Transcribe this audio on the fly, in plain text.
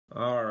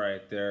All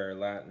right, there,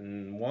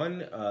 Latin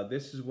 1.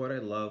 This is what I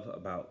love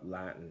about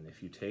Latin.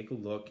 If you take a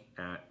look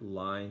at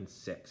line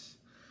 6.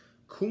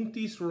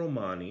 Cunctis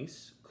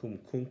Romanis cum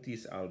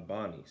cunctis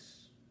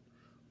Albanis.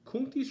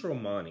 Cunctis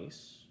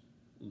Romanis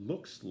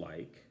looks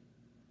like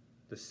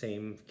the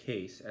same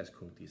case as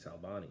cunctis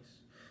Albanis.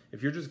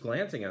 If you're just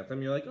glancing at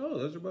them, you're like, oh,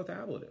 those are both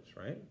ablatives,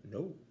 right?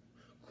 No.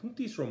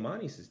 Cunctis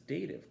Romanis is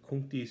dative.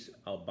 Cunctis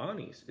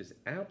Albanis is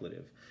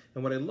ablative.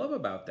 And what I love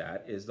about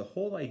that is the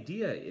whole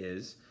idea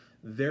is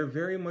they're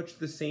very much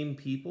the same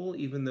people,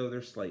 even though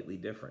they're slightly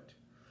different.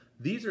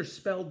 These are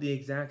spelled the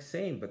exact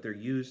same, but they're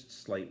used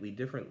slightly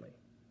differently.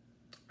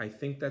 I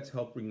think that's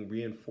helping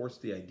reinforce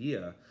the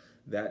idea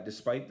that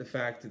despite the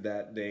fact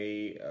that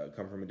they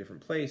come from a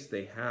different place,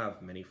 they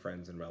have many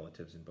friends and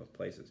relatives in both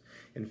places.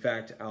 In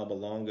fact, Alba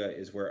Longa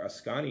is where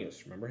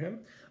Ascanius, remember him?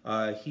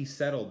 He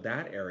settled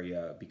that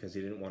area because he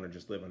didn't want to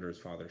just live under his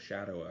father's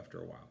shadow after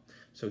a while.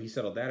 So he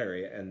settled that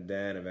area, and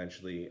then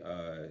eventually,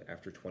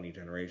 after 20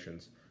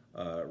 generations,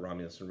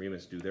 Romulus and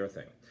Remus do their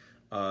thing.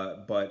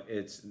 But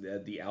it's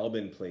the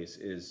Alban place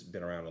has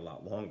been around a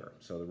lot longer.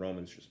 So the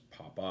Romans just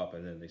pop up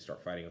and then they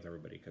start fighting with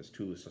everybody because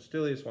Tullus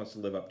Hostilius wants to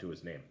live up to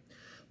his name.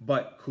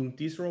 But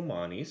Cunctis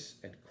Romanis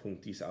and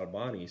Cunctis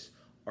Albanis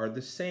are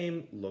the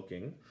same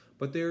looking,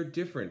 but they're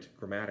different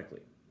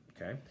grammatically.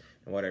 Okay?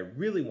 And what I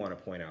really want to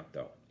point out,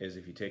 though, is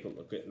if you take a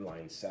look at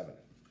line 7.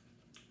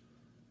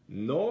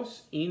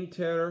 Nos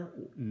inter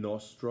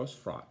nostros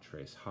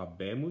fratres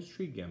habemus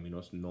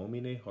trigeminos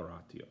nomine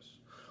Horatios.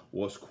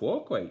 Vos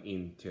quoque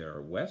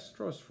inter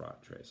vestros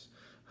fratres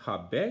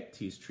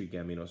habetis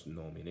trigeminos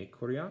nomine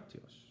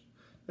Curiatios.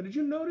 Now, did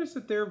you notice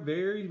that they're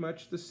very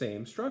much the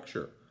same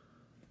structure?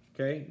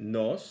 Okay,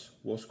 nos,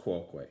 vos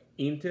quoque,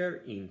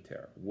 inter,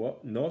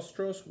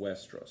 nostros,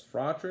 vestros,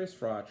 fratres,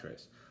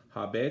 fratres,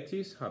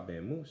 habetis,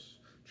 habemus,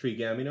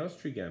 trigeminos,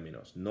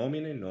 trigeminos,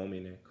 nomine,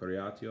 nomine,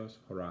 Curiatios,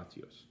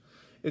 Horatios.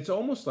 It's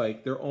almost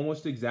like they're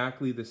almost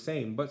exactly the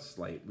same, but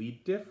slightly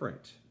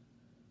different.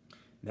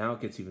 Now it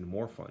gets even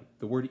more fun.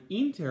 The word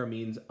inter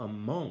means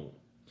among.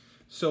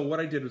 So what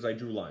I did was I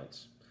drew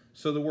lines.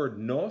 So the word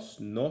nos,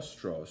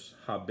 nostros,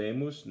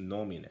 habemus,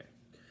 nomine.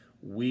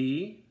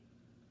 We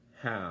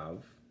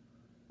have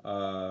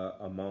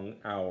among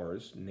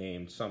ours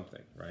named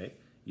something, right?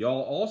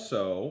 Y'all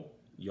also,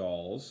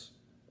 y'all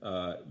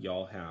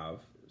have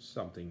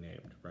something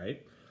named,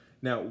 right?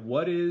 Now,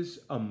 what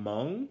is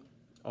among?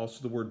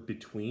 Also the word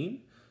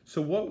between.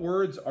 So what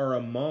words are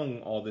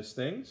among all these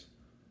things?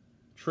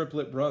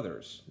 Triplet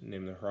brothers,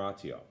 named the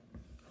Horati.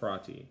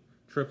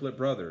 Triplet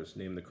brothers,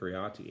 named the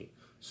Curiatii.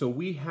 So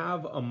we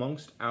have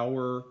amongst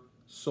our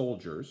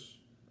soldiers,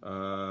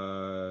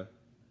 I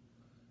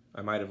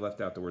might have left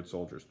out the word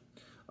soldiers.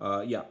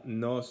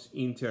 Nos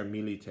inter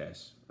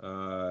milites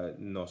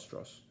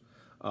nostros.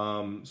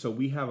 So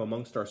we have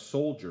amongst our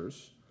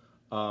soldiers,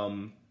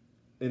 and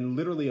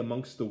literally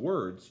amongst the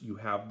words, you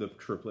have the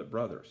triplet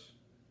brothers.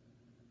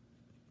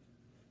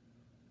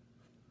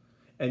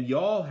 And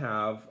y'all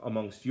have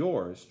amongst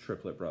yours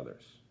triplet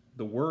brothers.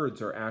 The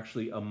words are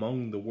actually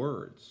among the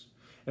words.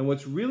 And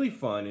what's really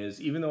fun is,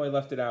 even though I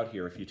left it out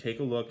here, if you take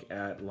a look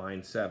at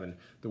line 7,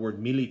 the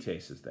word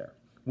milites is there.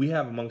 We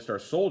have amongst our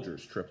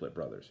soldiers triplet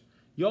brothers.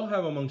 Y'all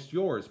have amongst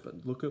yours,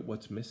 but look at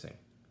what's missing.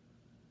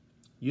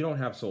 You don't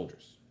have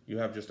soldiers. You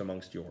have just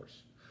amongst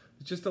yours.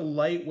 It's just a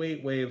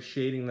lightweight way of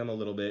shading them a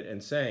little bit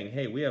and saying,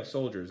 hey, we have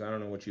soldiers. I don't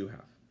know what you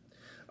have.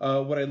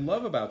 What I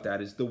love about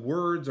that is the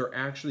words are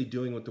actually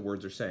doing what the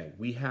words are saying.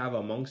 We have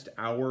amongst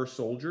our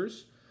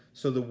soldiers.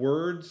 So the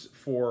words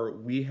for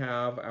we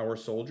have our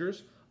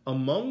soldiers,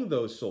 among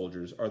those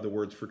soldiers are the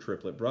words for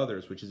triplet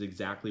brothers, which is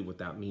exactly what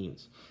that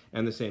means.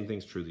 And the same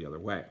thing's true the other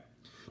way.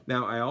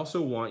 Now, I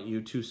also want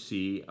you to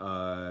see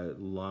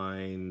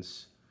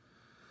lines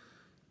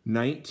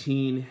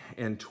 19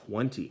 and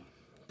 20.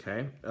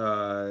 Okay?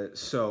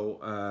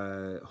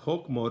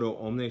 Hoc modo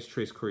omnes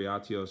tres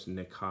Curiatios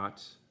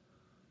necat.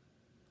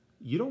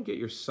 You don't get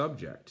your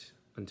subject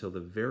until the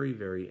very,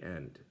 very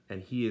end.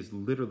 And he is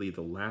literally the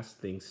last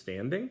thing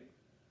standing.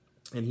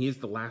 And he is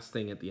the last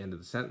thing at the end of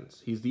the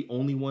sentence. He's the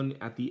only one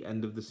at the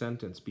end of the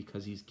sentence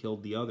because he's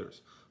killed the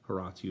others.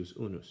 Horatius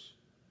unus.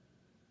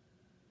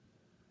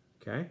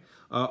 Okay?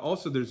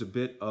 Also, there's a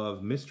bit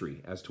of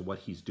mystery as to what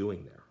he's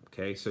doing there.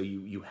 Okay? So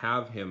you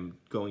have him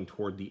going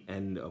toward the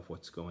end of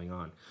what's going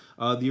on.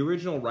 The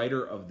original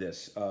writer of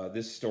this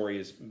story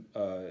is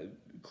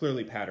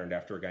clearly patterned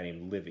after a guy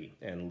named Livy.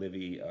 And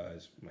Livy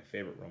is my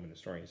favorite Roman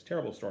historian. He's a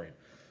terrible historian.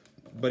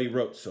 But he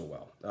wrote so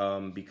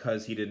well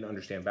because he didn't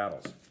understand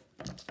battles.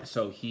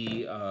 So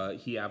he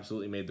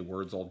absolutely made the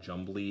words all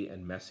jumbly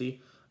and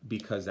messy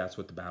because that's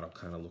what the battle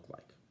kind of looked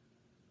like.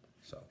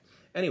 So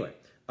anyway,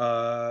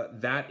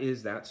 that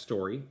is that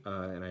story,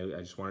 and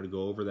I just wanted to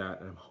go over that,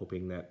 and I'm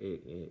hoping that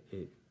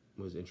it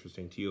was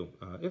interesting to you.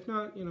 If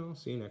not, I'll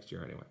see you next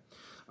year anyway.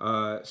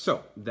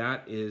 So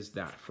that is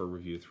that for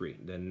Review 3.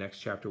 The next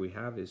chapter we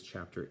have is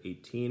Chapter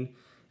 18,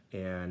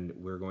 and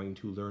we're going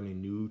to learn a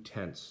new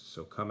tense.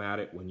 So come at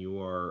it when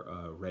you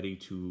are ready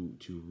to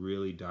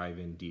really dive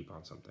in deep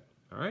on something.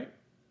 All right?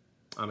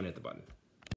 I'm going to hit the button.